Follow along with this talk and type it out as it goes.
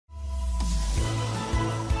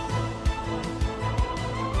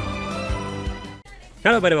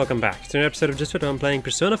Hello everybody, welcome back to an episode of Just For Fun playing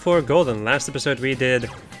Persona 4 Golden. Last episode we did...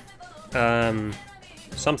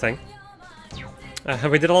 something.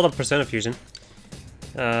 We did a lot of Persona Fusion.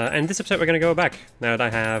 And this episode we're gonna go back, now that I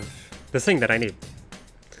have the thing that I need.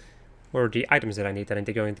 Or the items that I need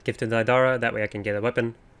to go and give to Daidara, that way I can get a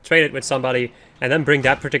weapon, trade it with somebody, and then bring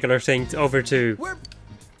that particular thing over to...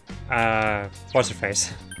 what's her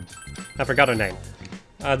face? I forgot her name.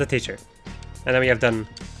 The teacher. And then we have done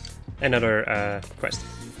another quest.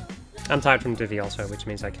 I'm tired from Divi also, which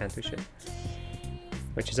means I can't do shit.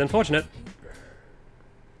 Which is unfortunate.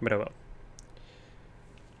 But I will.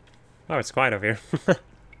 Oh, it's quiet over here.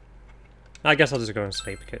 I guess I'll just go and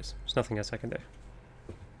sleep, because there's nothing else I can do.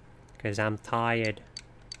 Because I'm tired.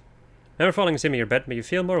 Never falling asleep in your bed, but you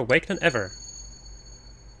feel more awake than ever.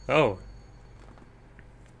 Oh.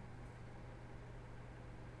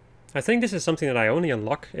 I think this is something that I only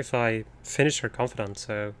unlock if I finish her confidant,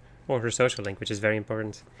 so... or her social link, which is very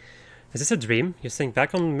important. Is this a dream? You think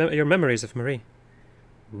back on your memories of Marie.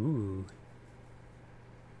 Ooh.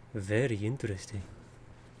 Very interesting.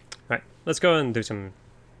 Right, let's go and do some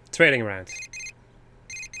trading around.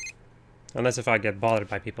 Unless if I get bothered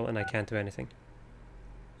by people and I can't do anything.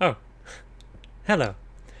 Oh. Hello.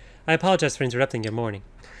 I apologize for interrupting your morning.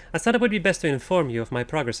 I thought it would be best to inform you of my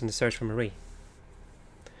progress in the search for Marie.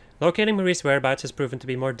 Locating Marie's whereabouts has proven to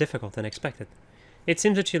be more difficult than expected. It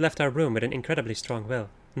seems that she left our room with an incredibly strong will.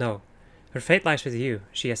 No, her fate lies with you.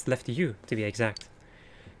 She has left you, to be exact.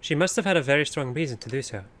 She must have had a very strong reason to do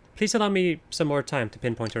so. Please allow me some more time to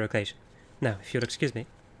pinpoint her location. Now, if you'll excuse me.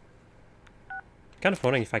 Kind of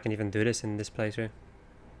wondering if I can even do this in this place here.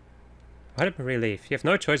 Why did Marie leave? You have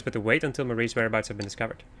no choice but to wait until Marie's whereabouts have been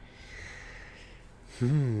discovered.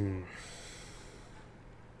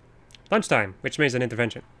 Lunchtime, which means an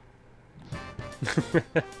intervention.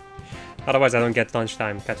 Otherwise I don't get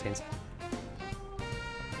lunchtime cutscenes.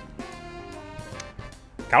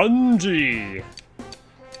 Kanji!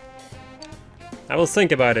 I will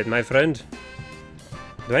think about it, my friend.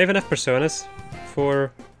 Do I even have personas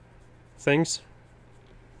for things?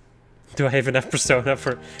 Do I even have persona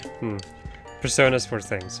for... Personas for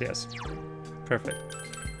things, yes. Perfect.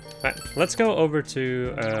 Right, let's go over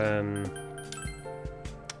to...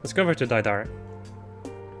 let's go over to Daidara.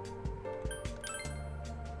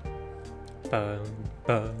 Boom,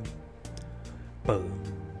 boom,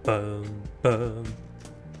 boom, boom, boom.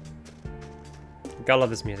 Gotta love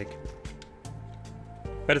this music.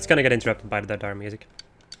 But it's gonna get interrupted by the Daidara music.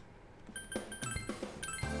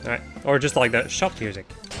 Alright, or just like the shop music.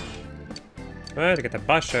 Alright, we get the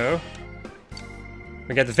Basho.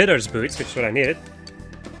 We get the Vidor's boots, which is what I needed.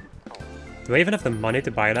 Do I even have the money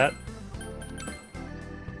to buy that?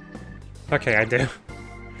 Okay, I do.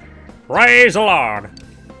 Praise the Lord!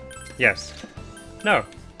 Yes. No.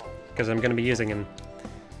 Because I'm gonna be using him.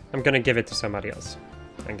 I'm gonna give it to somebody else.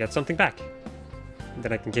 And get something back. And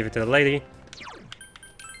then I can give it to the lady.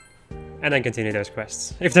 And then continue those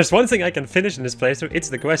quests. If there's one thing I can finish in this playthrough, it's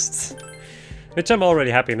the quests. Which I'm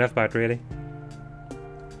already happy enough about, really.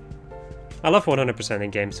 I love 100%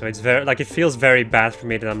 in games, so it's very, like, it feels very bad for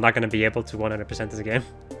me that I'm not gonna be able to 100% this game.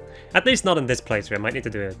 At least not in this playthrough. I might need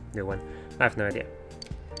to do a new one. I have no idea.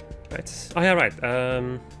 Right. Oh yeah, right.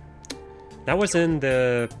 That was in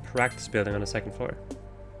the practice building on the second floor.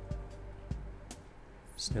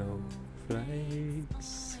 Snowflakes.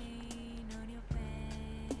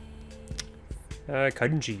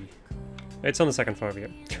 Kanji. It's on the second floor here.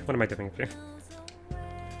 What am I doing here?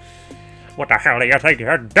 What the hell do you think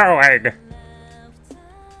you're doing?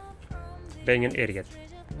 Being an idiot.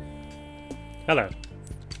 Hello.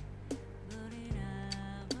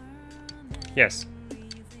 Yes.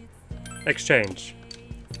 Exchange.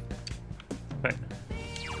 Right.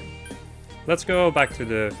 Let's go back to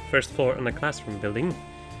the first floor in the classroom building.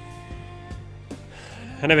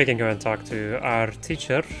 And then we can go and talk to our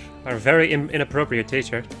teacher. Our very inappropriate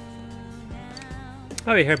teacher.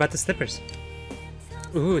 Oh, you hear about the slippers?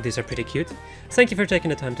 Ooh, these are pretty cute. Thank you for taking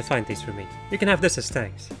the time to find these for me. You can have this as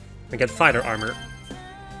thanks. We get fighter armor.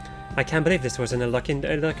 I can't believe this wasn't a lucky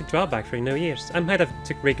drawback for New Year's. I might have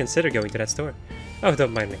to reconsider going to that store. Oh,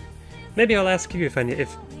 don't mind me. Maybe I'll ask you if I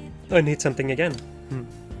need something again.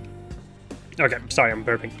 Okay, sorry, I'm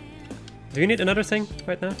burping. Do you need another thing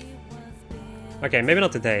right now? Okay, maybe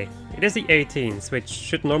not today. It is the 18th, which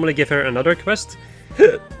should normally give her another quest.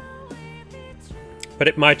 But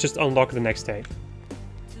it might just unlock the next day.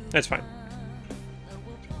 That's fine.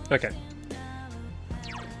 Okay.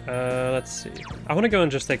 Let's see. I want to go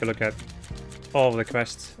and just take a look at all of the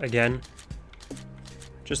quests again.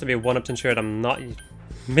 Just to be 100% sure that I'm not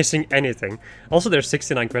missing anything. Also, there's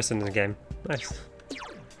 69 quests in the game. Nice.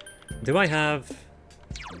 Do I have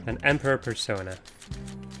An Emperor persona.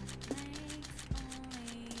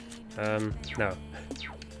 No.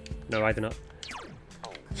 No, I do not.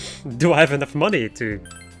 Do I have enough money to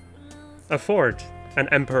afford an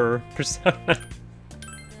Emperor persona?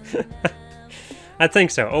 I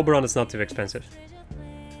think so. Oberon is not too expensive.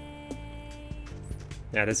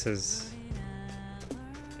 Yeah, this is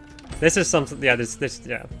something. Yeah,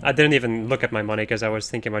 yeah. I didn't even look at my money because I was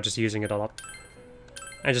thinking about just using it all up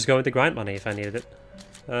and just going to grind money if I needed it.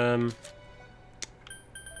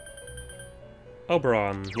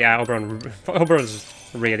 Oberon. Yeah, Oberon's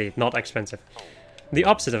really not expensive. The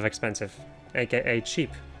opposite of expensive, aka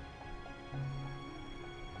cheap.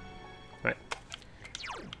 Right.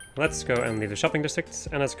 Let's go and leave the shopping district,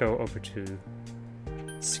 and let's go over to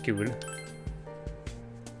school.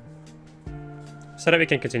 So that we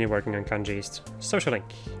can continue working on Kanji East. Social link.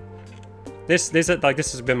 This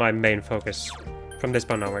has been my main focus from this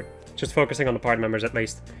point onward. Just focusing on the party members at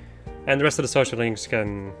least. And the rest of the social links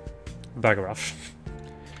can bugger off.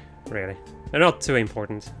 Really. They're not too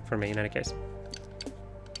important for me in any case.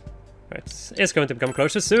 Right. It's going to become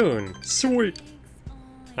closer soon. Sweet!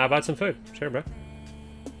 How about some food? Sure, bro.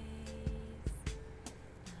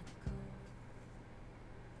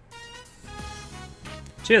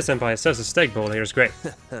 Cheers, Senpai. Says the steak bowl here is great.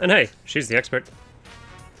 And hey, she's the expert.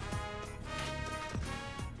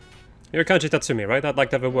 You're Kanji Tatsumi, right? I'd like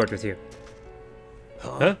to have a word with you.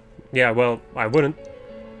 Huh? Yeah, well, I wouldn't.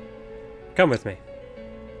 Come with me.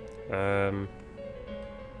 You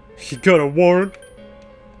got a warrant?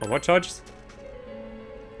 On what charges?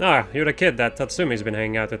 Ah, you're the kid that Tatsumi's been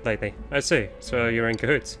hanging out with lately. I see. So you're in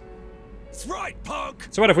cahoots. That's right, punk!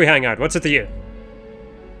 So what if we hang out? What's it to you?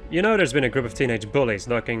 You know there's been a group of teenage bullies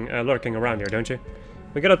lurking around here, don't you?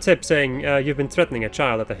 We got a tip saying you've been threatening a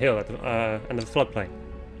child at the hill in the floodplain.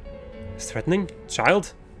 Threatening?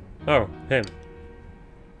 Child? Oh, him.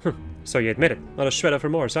 So you admit it. Not a shred of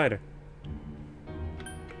remorse either.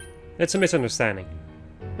 It's a misunderstanding.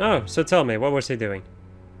 Oh, so tell me, what was he doing?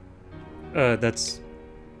 That's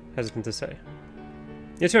hesitant to say.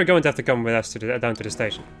 You two are going to have to come with us down to the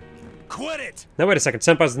station. Quit it! Now wait a second,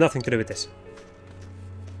 Senpai has nothing to do with this.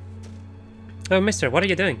 Oh, mister, what are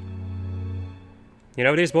you doing? You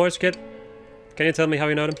know these boys, kid? Can you tell me how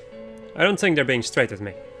you know them? I don't think they're being straight with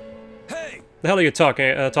me. Hey! The hell are you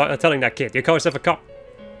telling that kid? You call yourself a cop?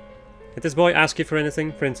 Did this boy ask you for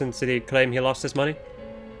anything? For instance, did he claim he lost his money?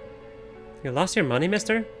 You lost your money,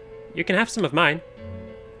 mister? You can have some of mine.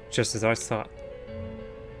 Just as I thought.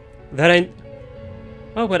 That ain't...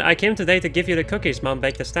 Oh, but I came today to give you the cookies Mom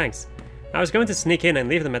baked as thanks. I was going to sneak in and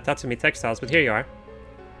leave them at Tatsumi Textiles, but here you are.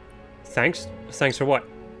 Thanks? Thanks for what?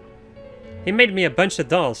 He made me a bunch of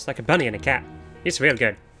dolls, like a bunny and a cat. He's real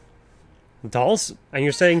good. Dolls? And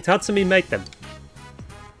you're saying Tatsumi made them?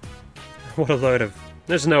 What a load of...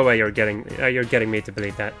 There's no way you're getting me to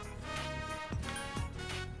believe that.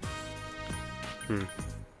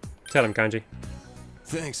 Tell him, Kanji.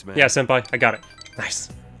 Thanks, man. Yeah, Senpai, I got it. Nice.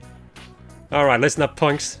 Alright, listen up,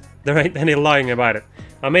 punks. There ain't any lying about it.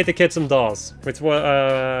 I made the kid some dolls. With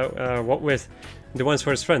with the ones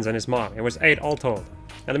for his friends and his mom. It was 8 all told.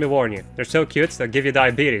 And let me warn you, they're so cute, they'll give you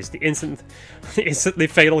diabetes, the instantly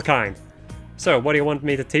fatal kind. So, what do you want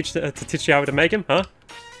me to teach you how to make him, huh?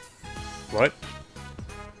 What?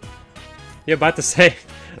 You're about to say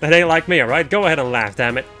that ain't like me, alright? Go ahead and laugh,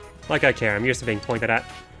 damn it. Like I care, I'm used to being pointed at.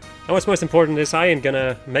 And what's most important is I ain't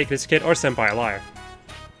gonna make this kid or Senpai a liar.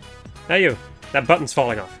 Hey you, that button's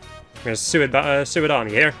falling off. I'm gonna sew it on,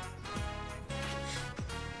 you hear?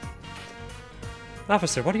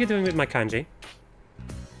 Officer, what are you doing with my Kanji?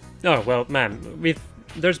 Oh, well, ma'am,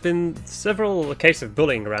 there's been several cases of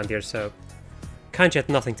bullying around here, so Kanji had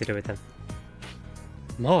nothing to do with them.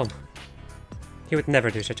 Mom? He would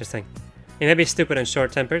never do such a thing. He may be stupid and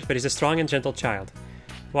short-tempered, but he's a strong and gentle child.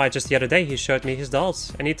 Why, just the other day he showed me his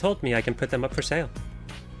dolls, and he told me I can put them up for sale.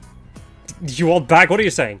 You old bag, what are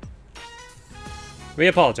you saying? We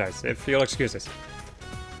apologize, if you'll excuse us.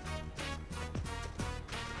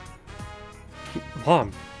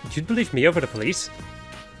 Mom, you'd believe me over the police?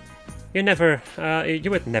 You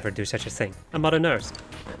would never do such a thing. A mother knows.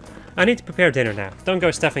 I need to prepare dinner now. Don't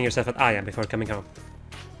go stuffing yourself at Aya before coming home.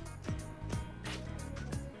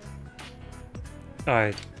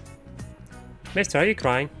 Mister, are you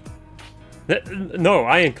crying? No,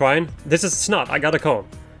 I ain't crying. This is snot. I got a cold.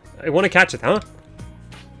 I want to catch it, huh?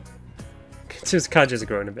 Just Kanji's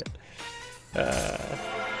growing a bit.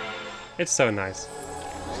 It's so nice.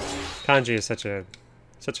 Kanji is such a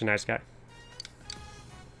nice guy.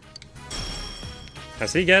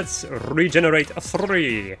 As he gets regenerate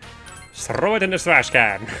 3. Throw it in the trash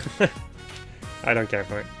can. I don't care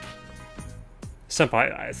for it.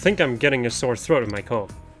 Senpai, I think I'm getting a sore throat with my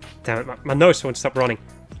cold. Damn it, my nose won't stop running.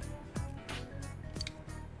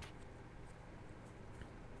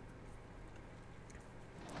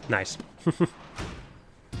 Nice.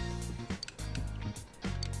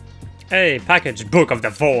 Hey, package Book of the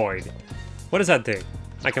Void. What does that do?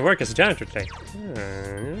 I can work as a janitor today.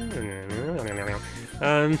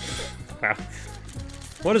 Wow.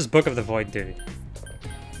 What does Book of the Void do?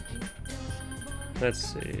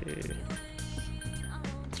 Let's see.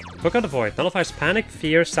 Book of the Void nullifies panic,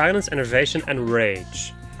 fear, silence, enervation, and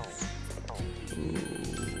rage. Ooh.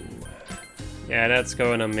 Yeah, that's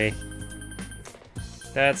going on me.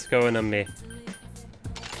 That's going on me.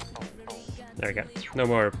 There we go. No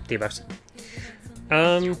more debuffs.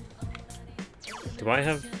 Do I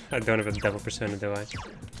have... I don't have a devil persona, do I?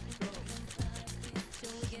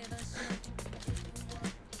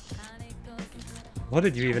 What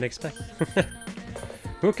did you even expect?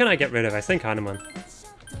 Who can I get rid of? I think Hanuman.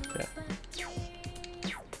 Yeah.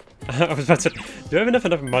 I was about to... Do I have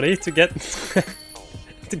enough money to get...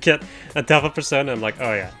 to get a devil persona? I'm like,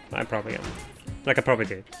 oh yeah, I probably am. Like, I probably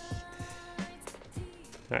do.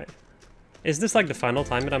 Alright. Is this like the final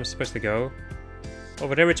time that I'm supposed to go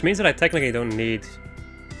over there? Which means that I technically don't need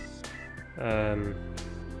a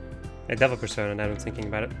devil persona now I'm thinking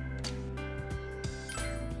about it.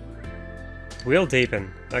 We'll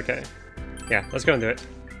deepen. Okay. Yeah, let's go and do it.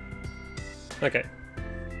 Okay.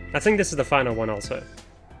 I think this is the final one also.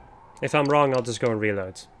 If I'm wrong, I'll just go and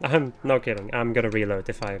reload. I'm no kidding. I'm gonna reload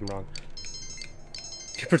if I am wrong.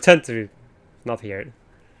 You pretend to not hear it.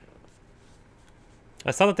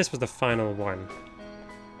 I thought that this was the final one.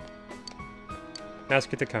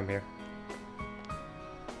 Ask you to come here.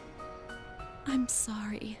 I'm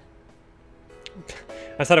sorry.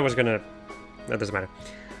 I thought I was gonna... That doesn't matter.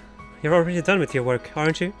 You're already done with your work,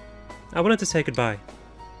 aren't you? I wanted to say goodbye.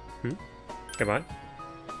 Hmm? Goodbye?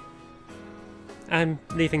 I'm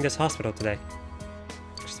leaving this hospital today.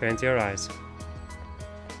 Straight into your eyes.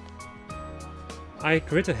 I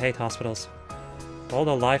grew to hate hospitals. All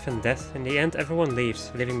the life and death, in the end everyone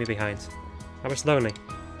leaves, leaving me behind. I was lonely.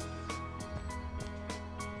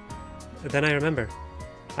 Then I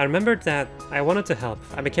remembered that I wanted to help.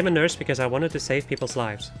 I became a nurse because I wanted to save people's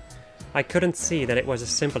lives. I couldn't see that it was as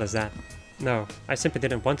simple as that. No, I simply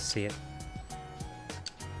didn't want to see it.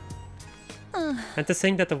 And to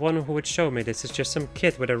think that the one who would show me this is just some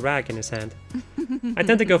kid with a rag in his hand. I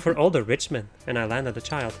tend to go for older rich men, and I landed a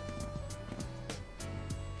child.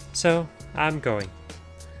 So, I'm going.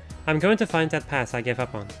 I'm going to find that path I gave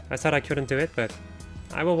up on. I thought I couldn't do it, but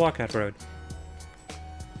I will walk that road.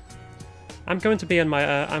 I'm going to be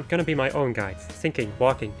my own guide, thinking,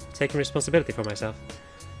 walking, taking responsibility for myself.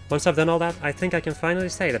 Once I've done all that, I think I can finally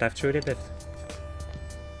say that I've truly lived.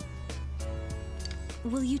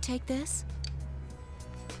 Will you take this?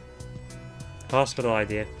 Hospital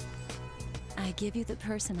idea. I give you the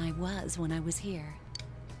person I was when I was here.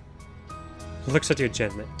 Looks at you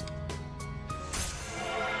gently.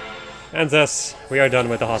 And thus, we are done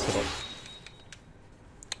with the hospital.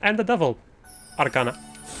 And the devil arcana.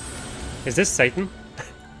 Is this Satan?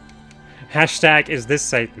 Hashtag is this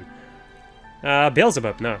Satan?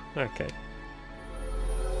 Beelzebub, no. Okay.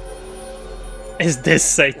 Is this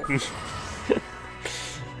Satan?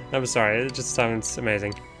 I'm sorry, it just sounds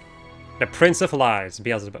amazing. The Prince of Lies,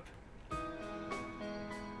 Beelzebub.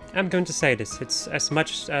 I'm going to say this. It's as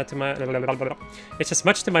much it's as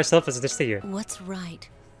much to myself as it is to you. What's right?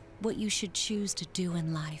 What you should choose to do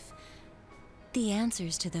in life. The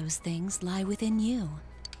answers to those things lie within you.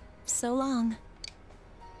 So long.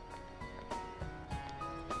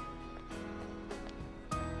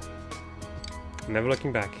 Never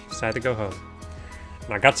looking back. Decided to go home.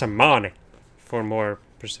 And I got some money for more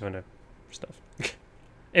Persona stuff.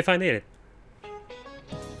 If I need it.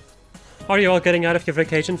 Are you all getting out of your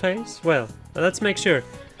vacation phase? Well, let's make sure.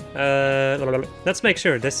 Let's make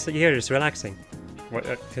sure this year is relaxing. What,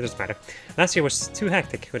 it doesn't matter. Last year was too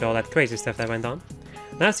hectic with all that crazy stuff that went on.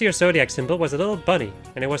 Last year's zodiac symbol was a little bunny,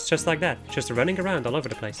 and it was just like that, just running around all over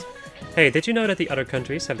the place. Hey, did you know that the other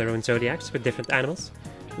countries have their own zodiacs with different animals?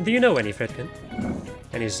 Do you know any, Fredkin?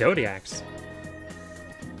 Any zodiacs?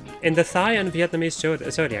 In the Thai and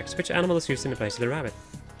Vietnamese zodiacs, which animal is used in the place of the rabbit?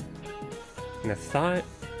 In the Thai...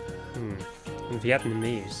 in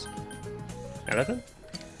Vietnamese. Elephant?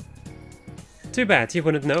 Too bad, you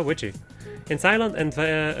wouldn't know, would you? In Thailand and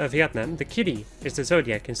Vietnam, the kitty is the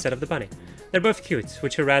zodiac instead of the bunny. They're both cute.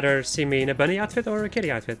 Would you rather see me in a bunny outfit or a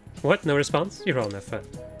kitty outfit? What? No response? You're all no fun.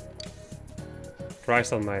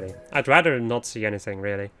 Christ almighty. I'd rather not see anything,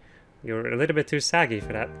 really. You're a little bit too saggy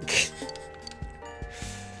for that.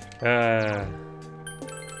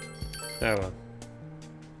 Oh well.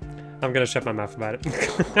 I'm gonna shut my mouth about it.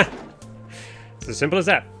 It's as simple as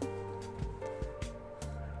that.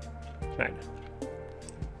 Right.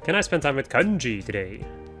 Can I spend time with Kanji today?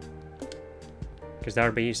 Because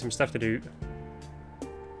there'll be some stuff to do.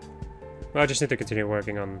 Well, I just need to continue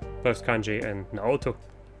working on both Kanji and Naoto.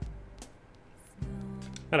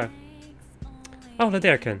 Hello. Oh,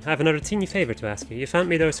 Laderkin, I have another teeny favor to ask you. You found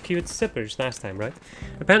me those cute slippers last time, right?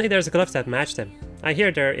 Apparently there's gloves that match them. I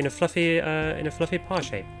hear they're in a fluffy paw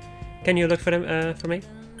shape. Can you look for them for me?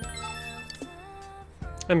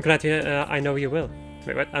 I'm glad I know you will.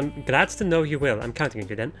 Wait, what? I'm glad to know you will. I'm counting on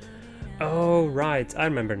you then. Oh, right. I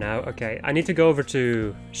remember now. Okay, I need to go over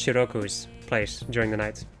to Shiroku's place during the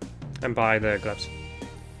night and buy the gloves.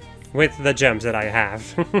 With the gems that I have.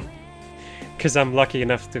 Because I'm lucky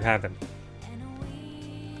enough to have them.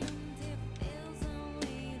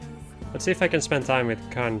 Let's see if I can spend time with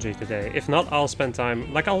Kanji today. If not, I'll spend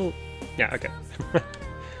time... Like, yeah, okay.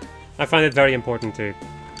 I find it very important to...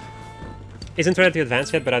 Isn't ready to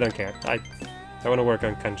advance yet, but I don't care. I want to work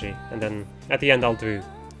on Kanji. And then, at the end, I'll do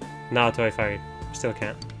Naoto if I still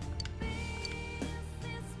can.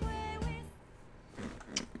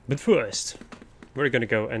 But first, we're gonna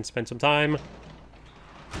go and spend some time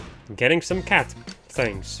getting some cat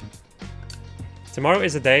things. Tomorrow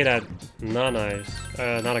is a day that Nana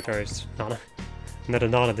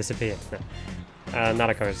disappeared. No.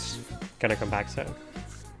 Nanako is gonna come back, so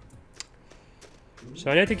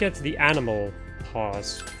I need to get the animal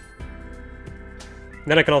paws.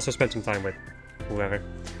 Then I can also spend some time with whoever.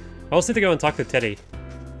 I also need to go and talk to Teddy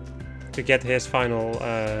to get his final,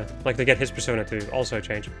 to get his persona to also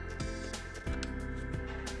change.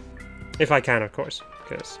 If I can, of course,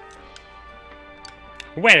 because...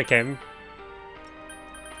 Welcome!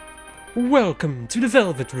 Welcome to the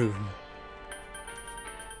Velvet Room!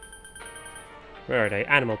 Where are they?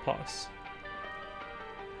 Animal paws.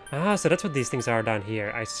 Ah, so that's what these things are down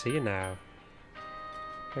here. I see now.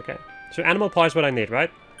 Okay. So animal paw is what I need,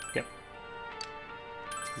 right? Yep.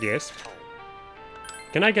 Yes.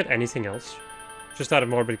 Can I get anything else? Just out of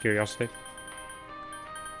morbid curiosity.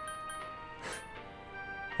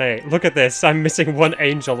 Hey, look at this. I'm missing one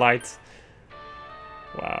angel light.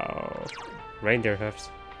 Wow. Reindeer hoofs.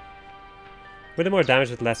 With more damage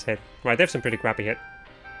with less hit. Right, they have some pretty crappy hit.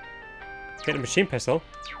 Get a machine pistol.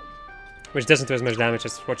 Which doesn't do as much damage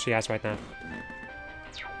as what she has right now.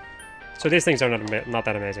 So these things are not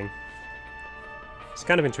that amazing. It's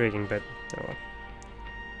kind of intriguing, but oh well.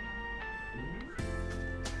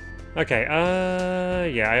 Okay,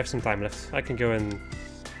 yeah, I have some time left. I can go and...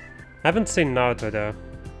 I haven't seen Naoto though,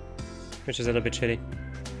 which is a little bit shitty.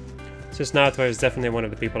 Since Naoto is definitely one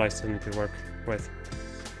of the people I still need to work with.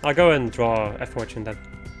 I'll go and draw a fortune then.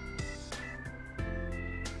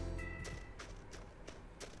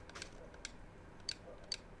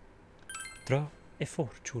 Draw a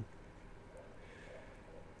fortune.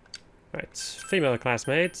 Right, female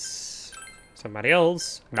classmates. Somebody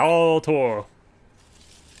else. Naoto!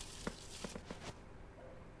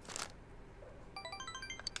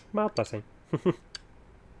 Mild blessing.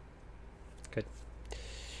 Good.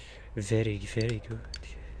 Very, very good,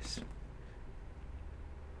 yes.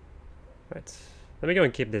 Right. Let me go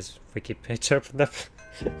and keep this wiki page open up.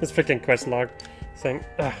 This freaking quest log thing.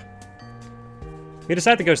 Ugh. You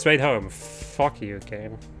decide to go straight home. Fuck you,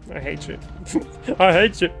 game. I hate you. I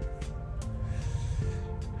hate you.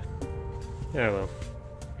 Yeah, well.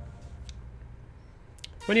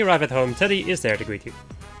 When you arrive at home, Teddy is there to greet you.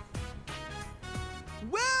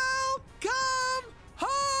 Welcome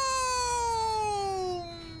home!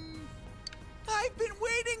 I've been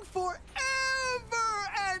waiting forever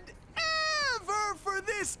and ever for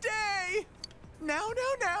this day. Now,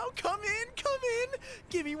 come in.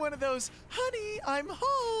 Give me one of those honey, I'm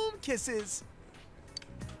home kisses.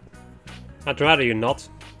 I'd rather you not.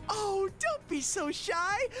 Oh, don't be so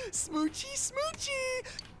shy. Smoochy, smoochy.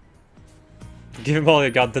 Give him all you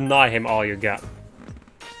got, deny him all you got.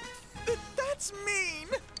 That's mean.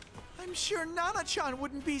 I'm sure Nana-chan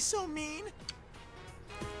wouldn't be so mean.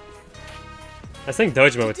 I think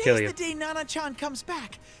Dojima would kill you. Today's the day Nana-chan comes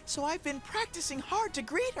back, so I've been practicing hard to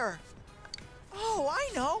greet her. Oh, I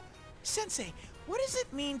know. Sensei, what does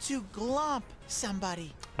it mean to glomp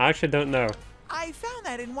somebody? I actually don't know. I found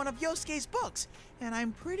that in one of Yosuke's books, and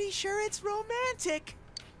I'm pretty sure it's romantic.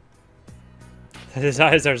 His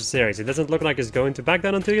eyes are serious. It doesn't look like he's going to back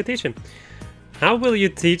down until you teach him. How will you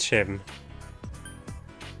teach him?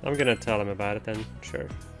 I'm gonna tell him about it then, sure.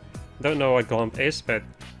 Don't know what glomp is, but...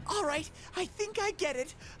 Alright, I think I get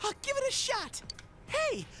it. I'll give it a shot.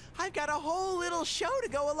 Hey, I've got a whole little show to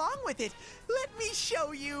go along with it. Let me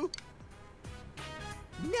show you.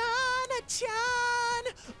 Nana-chan!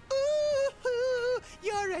 Ooh!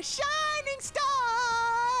 You're a shining star.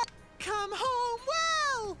 Come home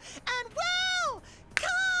well and well.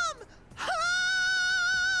 Come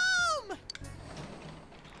home.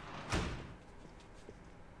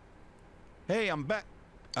 Hey, I'm back.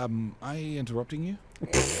 I interrupting you?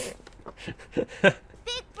 Big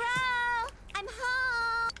bro, I'm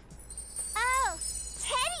home. Oh,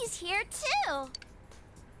 Teddy's here too.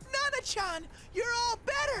 Nana-chan, you're all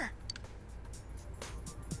better.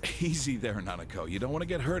 Easy there, Nanako. You don't want to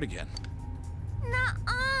get hurt again.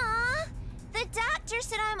 Nuh-uh. The doctor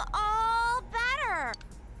said I'm all better.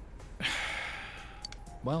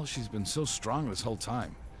 Well, she's been so strong this whole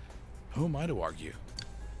time. Who am I to argue?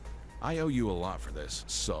 I owe you a lot for this,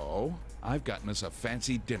 so I've gotten us a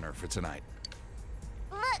fancy dinner for tonight.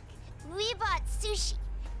 Look, we bought sushi,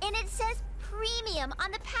 and it says premium on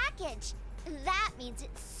the package. That means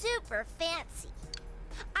it's super fancy.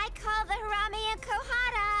 I call the harame and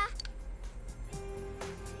kohara.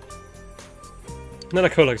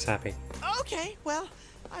 Nanako looks happy. Okay, well,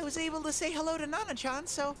 I was able to say hello to Nana-chan,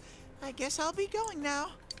 so I guess I'll be going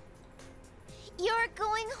now. You're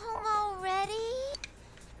going home already?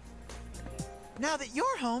 Now that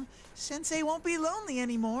you're home, Sensei won't be lonely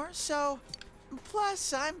anymore, so...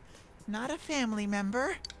 Plus, I'm not a family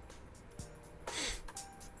member.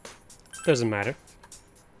 Doesn't matter.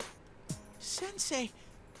 Sensei,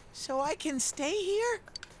 so I can stay here?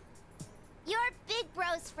 You're Big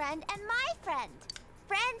Bro's friend and my friend.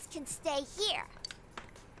 Friends can stay here.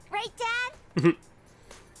 Right, Dad?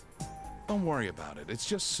 Don't worry about it. It's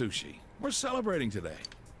just sushi. We're celebrating today.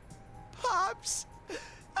 Pops,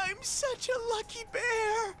 I'm such a lucky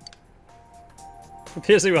bear.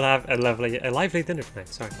 Obviously we'll have a lively dinner tonight,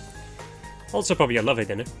 sorry. Also probably a lovely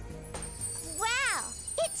dinner. Wow,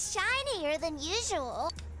 it's shinier than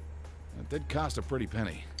usual. It did cost a pretty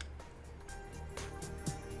penny.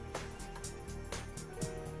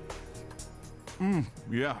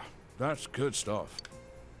 Yeah, that's good stuff.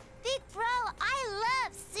 Big Bro, I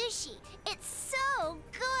love sushi. It's so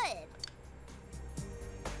good.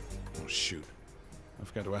 Oh, shoot. I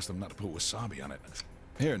forgot to ask them not to put wasabi on it.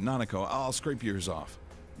 Here, Nanako, I'll scrape yours off.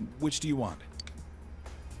 Which do you want?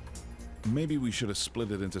 Maybe we should have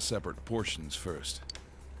split it into separate portions first.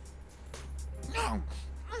 No,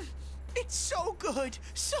 it's so good,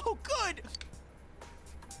 so good.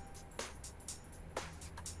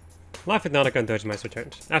 Life with Nanako and Dojima's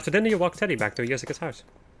returned. After dinner you walk Teddy back to Yosuke's house.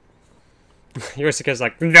 Yosuke's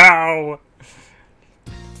like, no!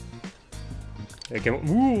 Okay,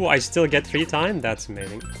 ooh, I still get free time? That's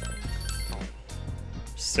amazing.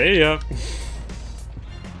 See ya!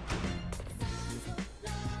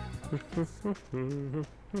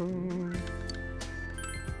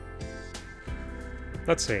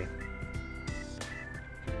 Let's see.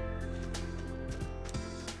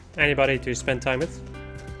 Anybody to spend time with?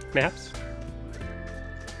 Perhaps?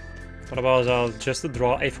 Otherwise I'll just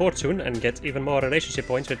draw a fortune and get even more relationship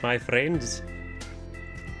points with my friends.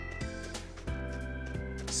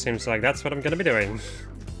 Seems like that's what I'm gonna be doing.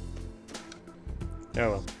 Oh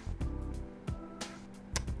well.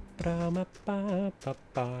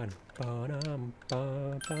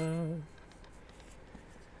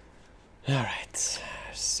 Alright.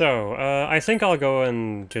 So, I think I'll go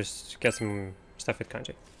and just get some stuff with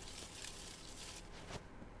Kanji.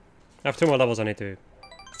 I have 2 more levels I need to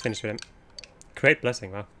finish with him. Great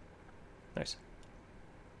blessing, wow. Nice.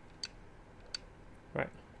 Right.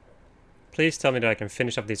 Please tell me that I can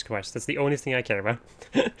finish up these quests. That's the only thing I care about.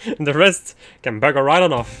 The rest can bugger right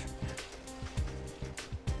on off.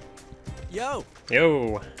 Yo.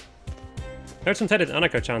 Yo. Heard some Teddy and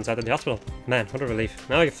Nanako-chans out at the hospital. Man, what a relief.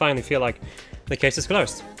 Now I finally feel like the case is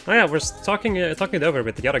closed. Oh yeah, we're talking it over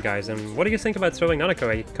with the other guys, and what do you think about throwing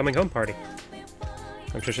Nanako a coming home party?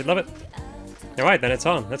 I'm sure she'd love it. Alright, then it's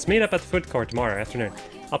on. Let's meet up at the food court tomorrow afternoon.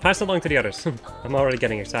 I'll pass it along to the others. I'm already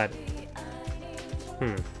getting excited.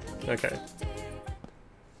 Okay.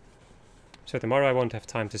 So tomorrow I won't have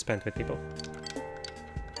time to spend with people.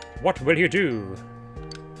 What will you do?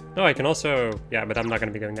 Oh, I can also... Yeah, but I'm not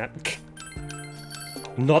gonna be doing that.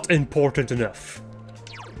 Not important enough.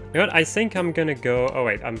 You know what? I think I'm gonna go... Oh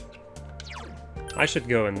wait, I should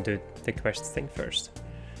go and do the quest thing first.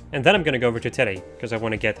 And then I'm gonna go over to Teddy, because I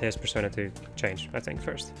want to get his persona to change, I think,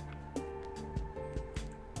 first.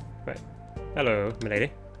 Right. Hello,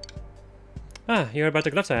 milady. Ah, you're about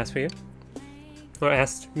the gloves I asked for you. Or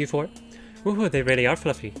asked you for. Ooh, they really are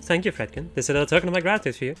fluffy. Thank you, Fredkin. This is a little token of my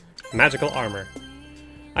gratitude for you. Magical armor.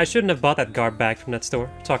 I shouldn't have bought that garb bag from that store.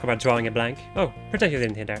 Talk about drawing a blank. Oh, pretend you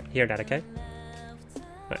didn't hear that, okay?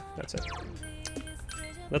 Right, that's it.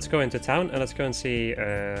 Let's go into town and let's go and see,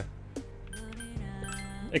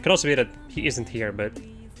 it could also be that he isn't here, but...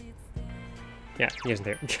 Yeah, he isn't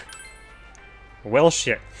here. Well,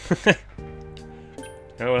 shit.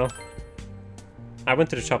 Oh well. I went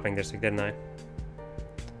to the shopping district, didn't I?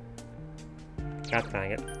 God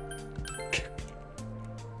dang it.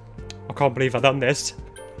 I can't believe I've done this.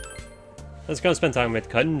 Let's go and spend time with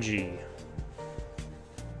Kanji.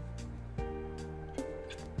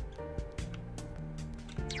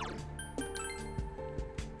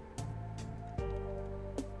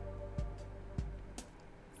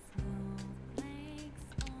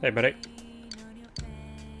 Hey, buddy.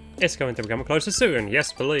 It's going to become closer soon.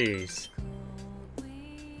 Yes, please.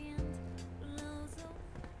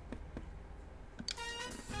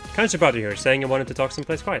 Kanji brought you here, saying you wanted to talk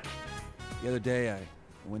someplace quiet. The other day, I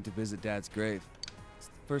went to visit Dad's grave. It's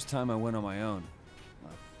the first time I went on my own.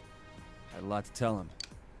 I had a lot to tell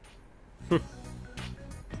him.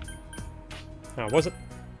 How was it?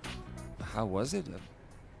 How was it?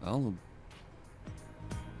 Well,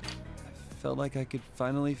 I felt like I could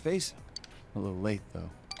finally face him. A little late, though.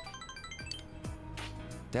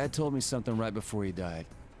 Dad told me something right before he died.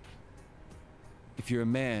 If you're a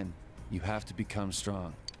man, you have to become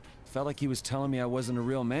strong. Felt like he was telling me I wasn't a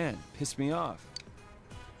real man. Pissed me off.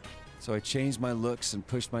 So I changed my looks and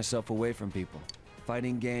pushed myself away from people.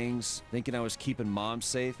 Fighting gangs, thinking I was keeping Mom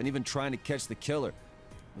safe, and even trying to catch the killer.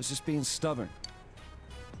 I was just being stubborn.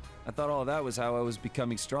 I thought all that was how I was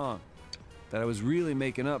becoming strong. That I was really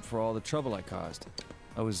making up for all the trouble I caused.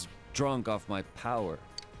 I was drunk off my power.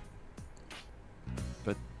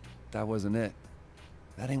 But that wasn't it.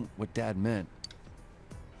 That ain't what Dad meant.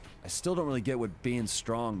 I still don't really get what being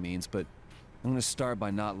strong means, but I'm gonna start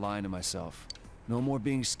by not lying to myself. No more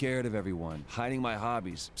being scared of everyone, hiding my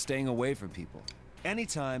hobbies, staying away from people.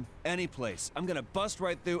 Anytime, any place, I'm gonna bust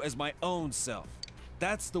right through as my own self.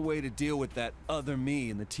 That's the way to deal with that other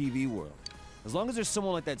me in the TV world. As long as there's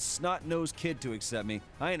someone like that snot-nosed kid to accept me,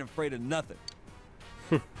 I ain't afraid of nothing.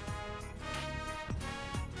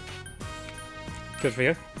 Good for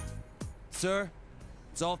you. Sir,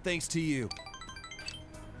 it's all thanks to you.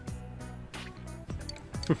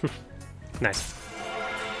 Nice.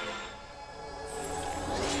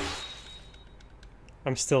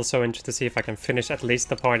 I'm still so interested to see if I can finish at least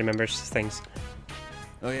the party members' things.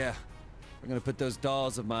 Oh yeah, we're gonna put those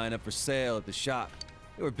dolls of mine up for sale at the shop.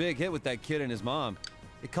 They were a big hit with that kid and his mom.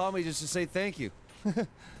 They called me just to say thank you.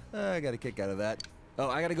 I got a kick out of that. Oh,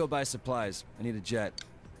 I gotta go buy supplies. I need a jet.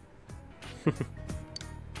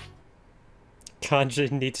 Kanji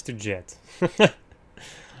needs to jet.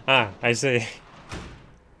 Ah, I see.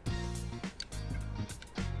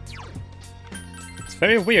 It's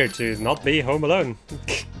very weird to not be home alone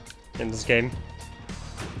in this game.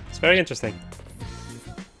 It's very interesting.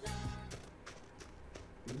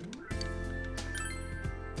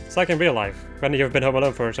 It's like in real life, when you've been home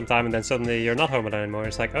alone for some time and then suddenly you're not home alone anymore.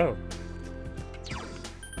 It's like, oh.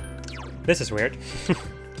 This is weird.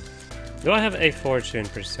 Do I have a fortune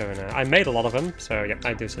persona? I made a lot of them, so yeah,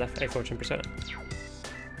 I do still have a fortune persona.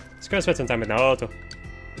 Let's go spend some time with Naoto.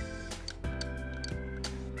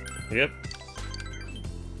 Yep.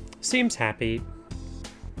 Seems happy.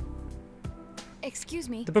 Excuse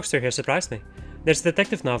me. The bookstore here surprised me. There's a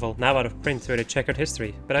detective novel, now out of print with a checkered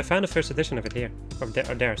history, but I found a first edition of it here. Or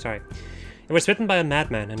there, sorry. It was written by a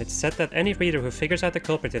madman, and it's said that any reader who figures out the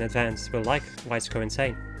culprit in advance will like Why It's Go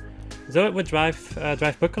Insane. Though it would drive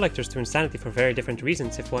book collectors to insanity for very different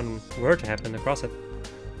reasons if one were to happen across it.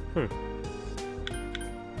 Are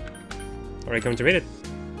you going to read it?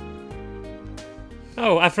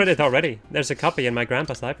 Oh, I've read it already. There's a copy in my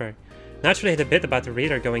grandpa's library. Naturally, the bit about the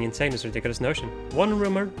reader going insane is a ridiculous notion. One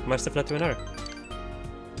rumor must have led to another.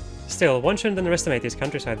 Still, one shouldn't underestimate these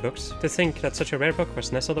countryside books. To think that such a rare book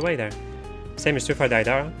was nestled away there. Same is true for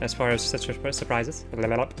Daidara, as far as such surprises.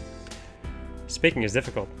 Speaking is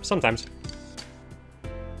difficult, sometimes.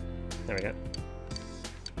 There we go.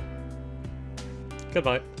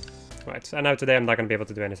 Goodbye. Right, and now today I'm not going to be able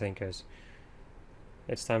to do anything, because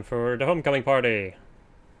it's time for the homecoming party.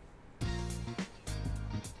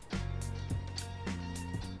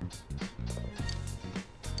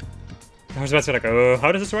 I was about to be like, oh,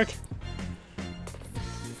 how does this work?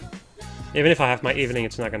 Even if I have my evening,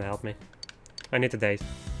 it's not going to help me. I need the days.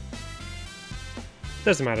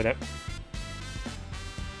 Doesn't matter though.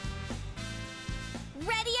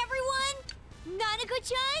 Ready, everyone?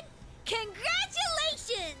 Nanako-chan,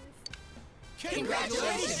 congratulations!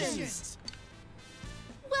 Congratulations!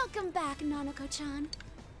 Welcome back, Nanako-chan.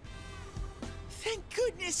 Thank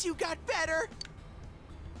goodness you got better!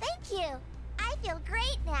 Thank you. I feel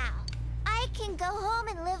great now. I can go home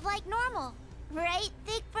and live like normal. Right,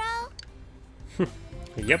 big bro?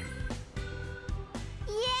 Yep.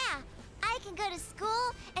 Yeah,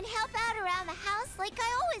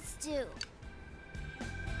 do.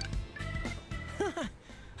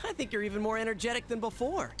 I think you're even more energetic than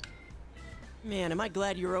before. Man, am I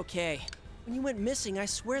glad you're okay. When you went missing, I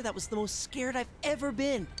swear that was the most scared I've ever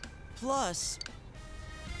been. Plus...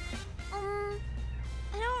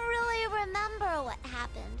 I don't really remember what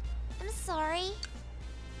happened. I'm sorry.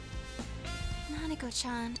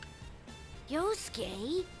 Nanako-chan.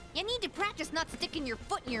 Yosuke, you need to practice not sticking your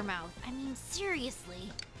foot in your mouth. I mean, seriously.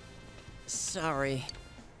 Sorry.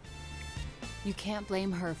 You can't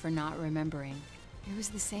blame her for not remembering. It was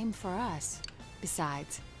the same for us.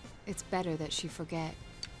 Besides, it's better that she forget.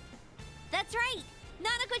 That's right!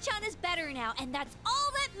 Nanako-chan is better now, and that's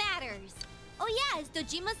all that matters! Oh yeah, is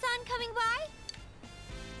Dojima-san coming by?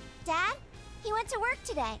 Dad, he went to work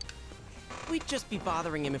today. We'd just be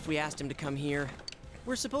bothering him if we asked him to come here.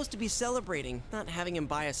 We're supposed to be celebrating, not having him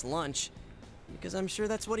buy us lunch. Because I'm sure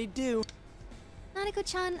that's what he'd do.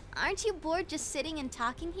 Nanako-chan, aren't you bored just sitting and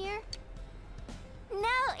talking here?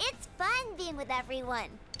 No, it's fun being with everyone.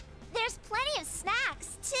 There's plenty of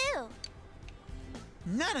snacks, too.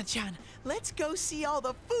 Nana-chan, let's go see all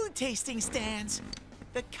the food tasting stands.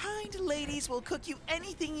 The kind ladies will cook you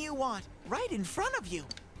anything you want, right in front of you.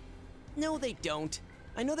 No, they don't.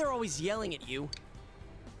 I know they're always yelling at you.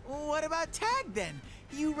 What about tag then?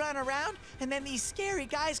 You run around, and then these scary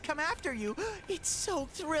guys come after you. It's so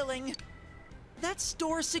thrilling. That's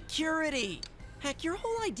store security. Heck, your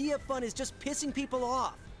whole idea of fun is just pissing people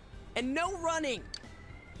off. And no running.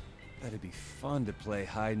 That'd be fun to play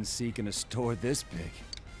hide and seek in a store this big.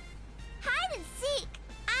 Hide and seek.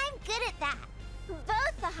 I'm good at that.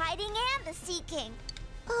 Both the hiding and the seeking.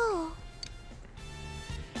 Oh.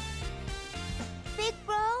 Big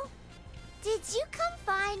bro, did you come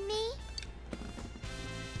find me?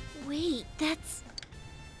 Wait, that's...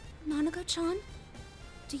 Nanako-chan?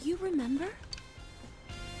 Do you remember?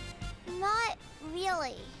 Not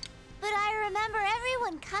really. But I remember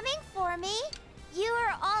everyone coming for me. You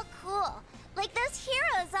were all cool, like those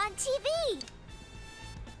heroes on TV.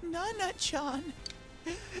 Nana-chan.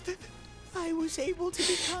 I was able to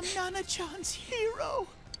become Nana-chan's hero.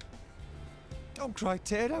 Don't cry,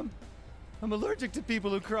 Tatum. I'm allergic to people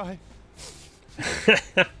who cry.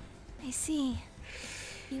 I see.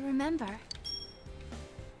 You remember.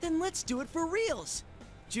 Then let's do it for reals.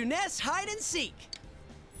 Junes hide and seek.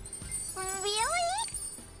 Really?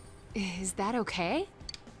 Is that okay?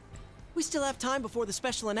 We still have time before the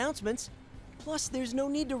special announcements. Plus, there's no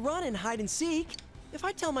need to run and hide and seek. If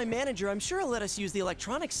I tell my manager, I'm sure he'll let us use the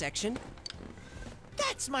electronics section.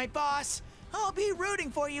 That's my boss. I'll be rooting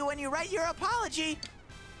for you when you write your apology.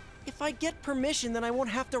 If I get permission, then I won't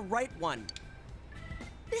have to write one.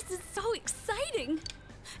 This is so exciting!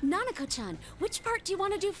 Nanako-chan, which part do you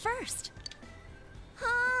want to do first?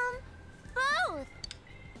 Both.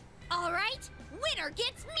 All right, winner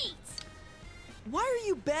gets meat! Why are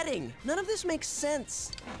you betting? None of this makes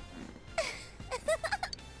sense.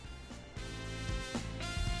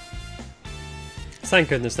 Thank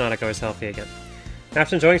goodness Nanako is healthy again.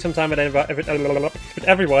 After enjoying some time with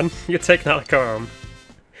everyone, you take Nanako home.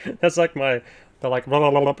 That's like my... The like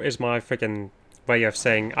is my freaking way of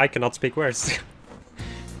saying I cannot speak words.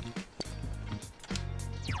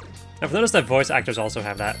 I've noticed that voice actors also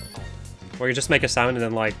have that. Where you just make a sound and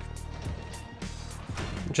then like...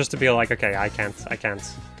 Just to be like, okay, I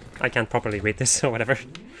can't properly read this or whatever.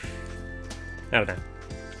 I don't know.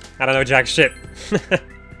 I don't know jack shit.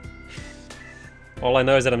 All I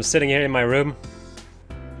know is that I'm sitting here in my room.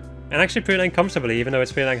 And actually pretty uncomfortably, even though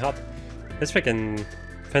it's pretty hot. This freaking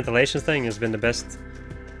ventilation thing has been the best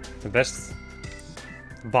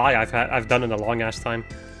buy I've done in a long ass time.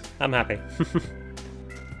 I'm happy.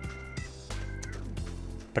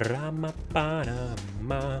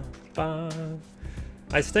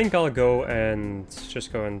 I think I'll go and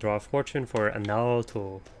just go and draw a fortune for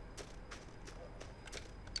Naoto.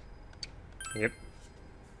 Yep.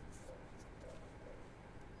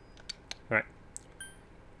 Alright.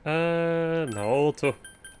 Naoto.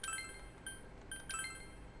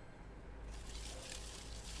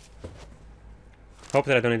 Hope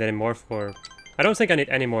that I don't need any more for... I don't think I need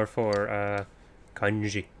any more for,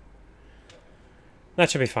 kanji. That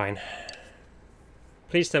should be fine.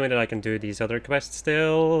 Please tell me that I can do these other quests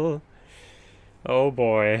still. Oh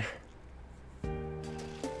boy.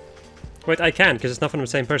 Wait, I can, because it's not from the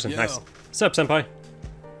same person. Yo. Nice. Sup, senpai?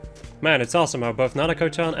 Man, it's awesome how both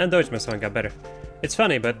Nanako-chan and Dojima-san got better. It's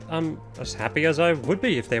funny, but I'm as happy as I would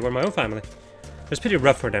be if they were my own family. It was pretty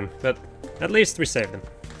rough for them, but at least we saved them.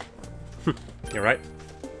 You're right.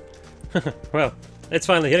 Well, it's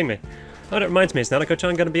finally hitting me. Oh, that reminds me, is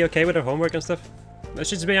Nanako-chan gonna be okay with her homework and stuff?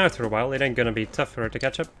 She's been out for a while, it ain't gonna be tough for her to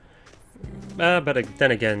catch up. But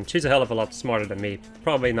then again, she's a hell of a lot smarter than me.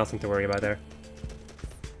 Probably nothing to worry about there.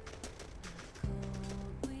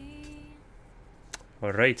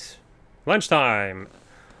 Alright. Lunchtime!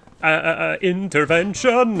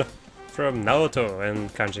 Intervention! From Naoto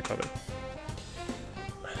and Kanji probably.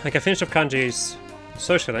 I can finish up Kanji's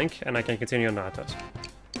social link and I can continue on Naoto's.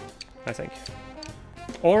 I think.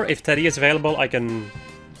 Or if Teddy is available, I can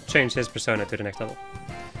change his persona to the next level.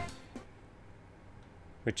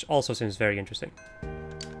 Which also seems very interesting.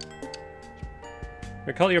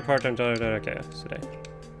 Recall your part-time... Okay, today.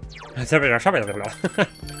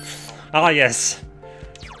 Ah, yes.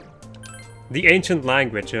 The ancient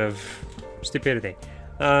language of stupidity.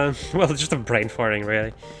 Well, just a brain farting,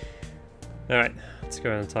 really. Alright, let's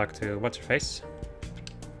go and talk to what's-her-face.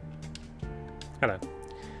 Hello.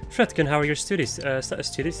 Fredkin, how are your studies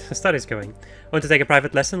going? Want to take a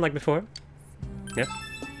private lesson like before? Yeah.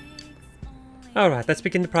 Alright, let's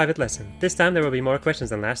begin the private lesson. This time there will be more questions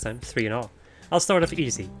than last time, 3 in all. I'll start off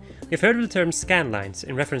easy. You've heard of the term scan lines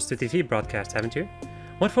in reference to TV broadcasts, haven't you?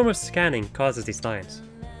 What form of scanning causes these lines?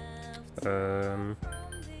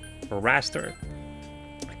 Raster.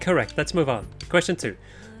 Correct, let's move on. Question 2.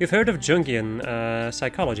 You've heard of Jungian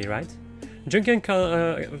psychology, right? Jungian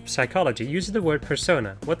psychology uses the word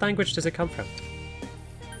persona. What language does it come from?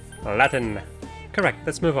 Latin. Correct,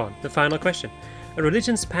 let's move on. The final question. A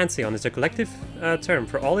religion's pantheon is a collective term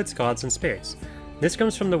for all its gods and spirits. This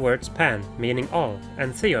comes from the words pan, meaning all,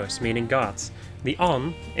 and theos, meaning gods. The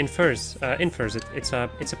on infers it's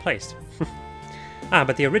a place.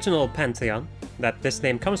 But the original pantheon that this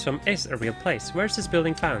name comes from is a real place. Where is this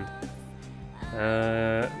building found?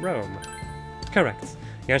 Rome. Correct.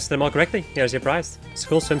 You answered them all correctly. Here's your prize.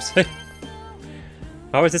 School swimsuit.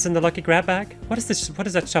 Oh, is this in the lucky grab bag? What is this? What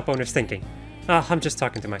is that shop owner thinking? Ah, I'm just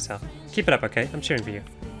talking to myself. Keep it up, okay? I'm cheering for you.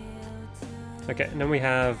 Okay, and then we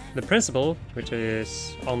have the principal, which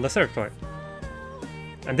is on the 3rd floor.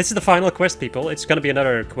 And this is the final quest, people. It's gonna be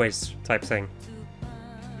another quiz type thing.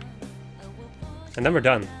 And then we're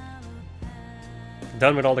done.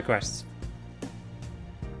 Done with all the quests.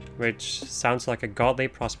 Which sounds like a godly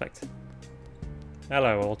prospect.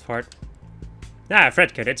 Hello, old fart. Ah,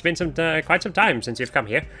 Fredkin, it's been quite some time since you've come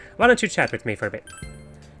here. Why don't you chat with me for a bit?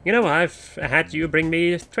 You know, I've had you bring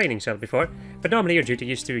me training cell before, but normally your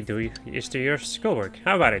duty is to do your schoolwork.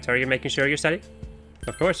 How about it? Are you making sure you study?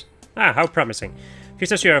 Of course. Ah, how promising. If you're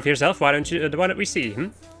so sure of yourself, why don't we see,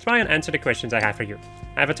 Try and answer the questions I have for you.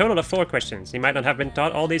 I have a total of 4 questions. You might not have been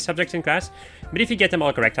taught all these subjects in class, but if you get them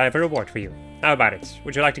all correct, I have a reward for you. How about it?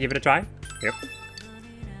 Would you like to give it a try? Yep.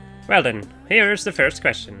 Well then, here's the first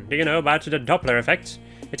question. Do you know about the Doppler effect?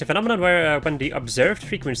 It's a phenomenon where when the observed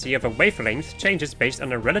frequency of a wavelength changes based on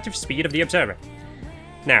the relative speed of the observer.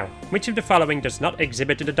 Now, which of the following does not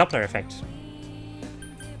exhibit the Doppler effect?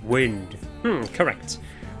 Wind. Correct.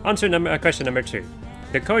 On to question number 2.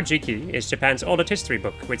 The Kojiki is Japan's oldest history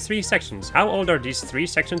book, with 3 sections. How old are these 3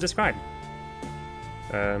 sections described?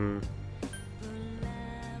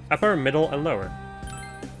 Upper, middle, and lower.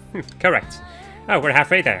 Correct. Oh, we're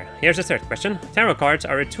halfway there. Here's the 3rd question. Tarot cards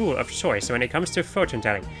are a tool of choice when it comes to fortune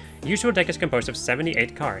telling. The usual deck is composed of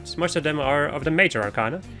 78 cards. Most of them are of the major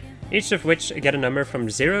arcana, each of which get a number from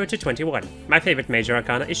 0 to 21. My favorite major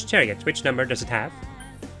arcana is Chariot. Which number does it have?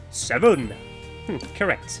 7.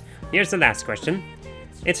 Correct. Here's the last question.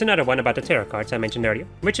 It's another one about the tarot cards I mentioned earlier.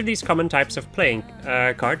 Which of these common types of playing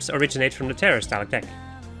cards originate from the tarot style deck?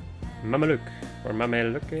 Mameluke. Or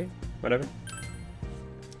Mameluke? Whatever.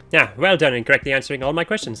 Yeah, well done in correctly answering all my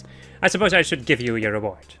questions. I suppose I should give you your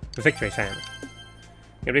reward. Victory fan.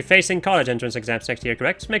 You'll be facing college entrance exams next year,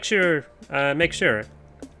 correct? Make sure,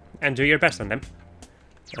 and do your best on them.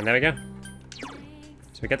 And there we go.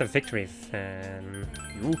 So we get the victory fan.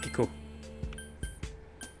 Yukiko.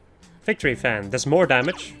 Victory fan does more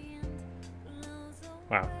damage.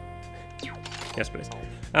 Wow. Yes, please.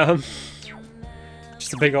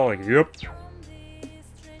 Just a big ol' yep.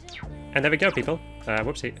 And there we go, people.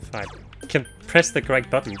 Whoopsie, if I can press the correct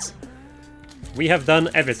buttons. We have done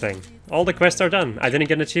everything. All the quests are done. I didn't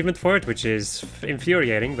get an achievement for it, which is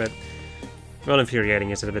infuriating, but... Well,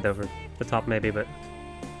 infuriating is a bit over the top, maybe, but...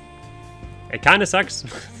 It kinda sucks.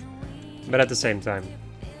 But at the same time.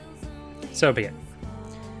 So be it.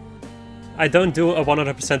 I don't do a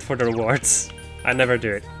 100% for the rewards. I never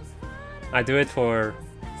do it. I do it for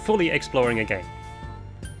fully exploring a game.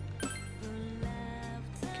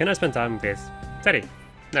 Can I spend time with Teddy?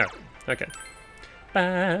 No. Okay.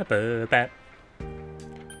 Ba, ba, ba.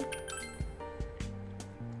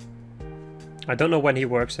 I don't know when he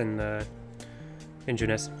works in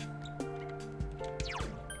Junes.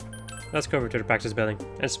 Let's go over to the practice building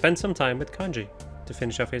and spend some time with Kanji to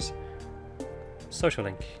finish off his Social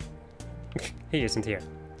link. He isn't here.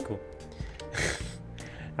 Cool.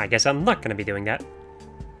 I guess I'm not gonna be doing that.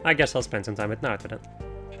 I guess I'll spend some time with Naruto then.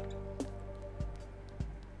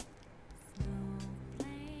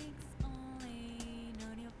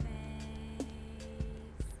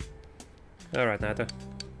 Alright, Naruto.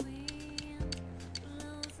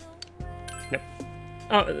 Yep.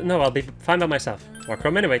 Oh, no, I'll be fine by myself. Or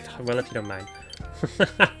Chrome anyway, well, if you don't mind.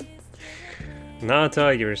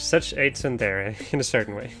 Naruto, you're such a tsundere, in a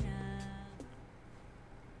certain way.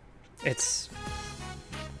 It's...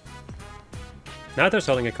 Naruto's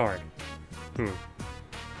holding a card.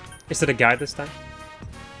 Is it a guide this time?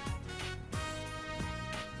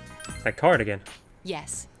 That card again?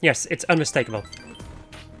 Yes. Yes, it's unmistakable.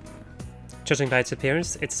 Judging by its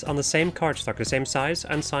appearance, it's on the same cardstock, the same size,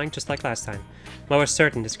 unsigned, just like last time. Well, we're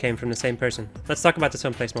certain this came from the same person. Let's talk about this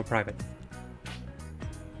someplace more private.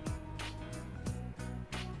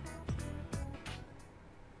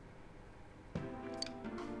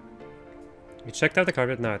 You checked out the card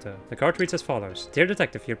with Naruto. The card reads as follows. Dear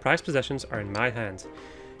Detective, your prized possessions are in my hands.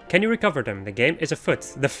 Can you recover them? The game is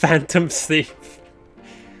afoot. The Phantom Thief.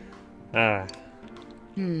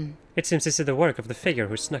 It seems this is the work of the figure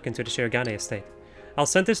who snuck into the Shirogane estate. I'll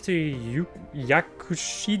send this to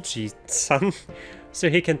Yakushiji-san, so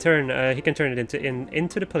he can turn it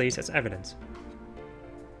into the police as evidence.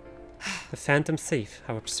 The Phantom Thief.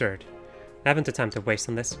 How absurd. I haven't the time to waste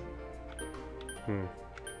on this.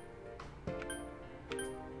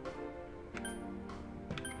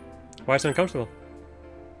 Why is it uncomfortable?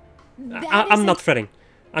 I'm not fretting.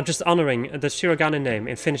 I'm just honoring the Shirogane name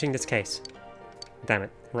in finishing this case. Damn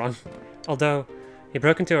it, wrong. Although, he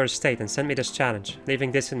broke into our estate and sent me this challenge.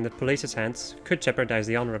 Leaving this in the police's hands could jeopardize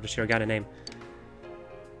the honor of the Shirogane name.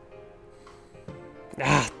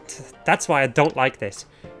 That's why I don't like this.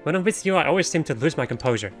 When I'm with you, I always seem to lose my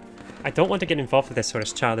composure. I don't want to get involved with this sort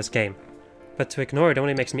of childish game. But to ignore it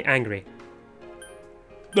only makes me angry.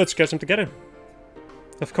 Let's get them together.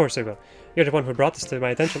 Of course I will. You're the one who brought this to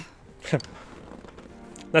my attention.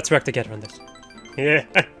 Let's work together on this. Yeah.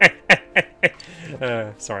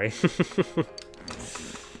 Sorry.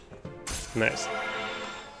 Nice.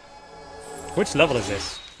 Which level is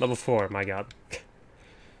this? Level 4, my god.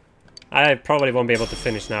 I probably won't be able to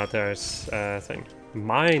finish now. There's thing.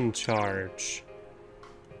 Mind charge.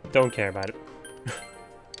 Don't care about it.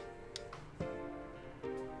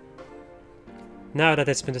 Now that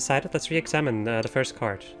it's been decided, let's re-examine the first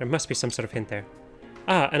card. There must be some sort of hint there.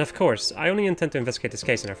 Ah, and of course, I only intend to investigate this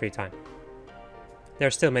case in our free time. There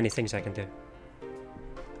are still many things I can do.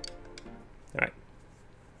 Alright.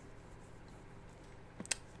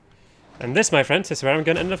 And this, my friends, is where I'm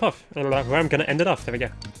gonna end it off. There we go.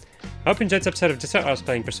 I hope you enjoyed this episode of just how I was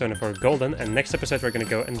playing Persona 4 Golden, and next episode we're gonna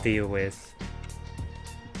go and deal with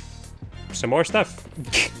some more stuff.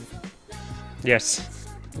 Yes.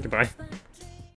 Goodbye.